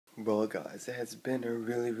Well, guys, it has been a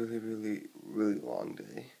really long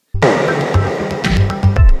day.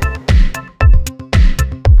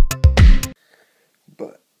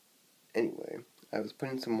 But anyway, I was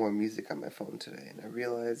putting some more music on my phone today, and I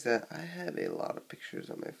realized that I have a lot of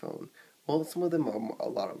pictures on my phone. Well, some of them are, a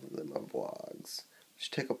lot of them are vlogs,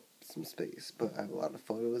 which take up some space, but I have a lot of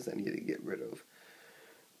photos I need to get rid of.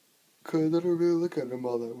 Because I don't really look at them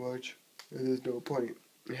all that much, and there's no point in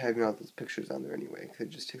having all those pictures on there anyway, because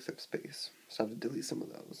it just takes up space. So I have to delete some of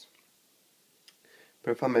those.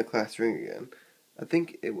 But I found my class ring again. I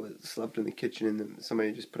think it was left in the kitchen and then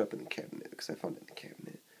somebody just put up in the cabinet because I found it in the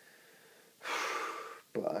cabinet.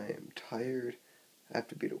 But I am tired. I have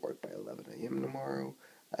to be to work by 11 a.m. tomorrow.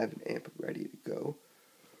 I have an amp ready to go.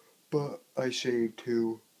 But I shaved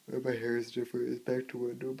too. And my hair is different. It's back to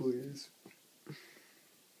what it normally is.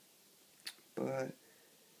 But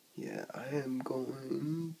yeah, I am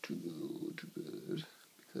going to go to bed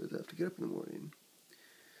because I have to get up in the morning.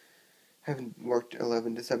 Haven't worked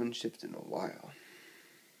 11 to 7 shifts in a while.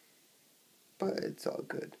 But it's all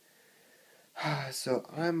good. So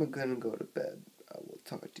I'm gonna go to bed. I will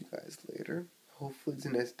talk to you guys later. Hopefully it's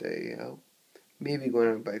a nice day out. Maybe going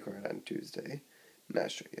on a bike ride on Tuesday.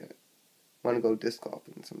 Not sure yet. Want to go disc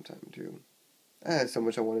golfing sometime too. I have so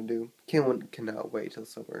much I want to do. Cannot wait till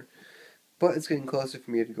summer. But it's getting closer for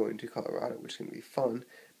me to going to Colorado, which is going to be fun.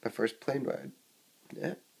 My first plane ride.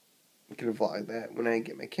 Yeah. I'm going to vlog that when I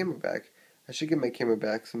get my camera back. I should get my camera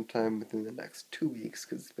back sometime within the next 2 weeks,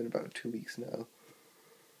 because it's been about 2 weeks now.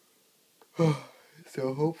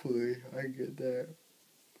 So hopefully I get that.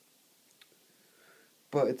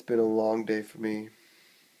 But it's been a long day for me.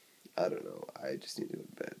 I don't know. I just need to go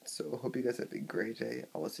to bed. So hope you guys have a great day.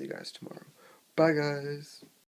 I will see you guys tomorrow. Bye, guys.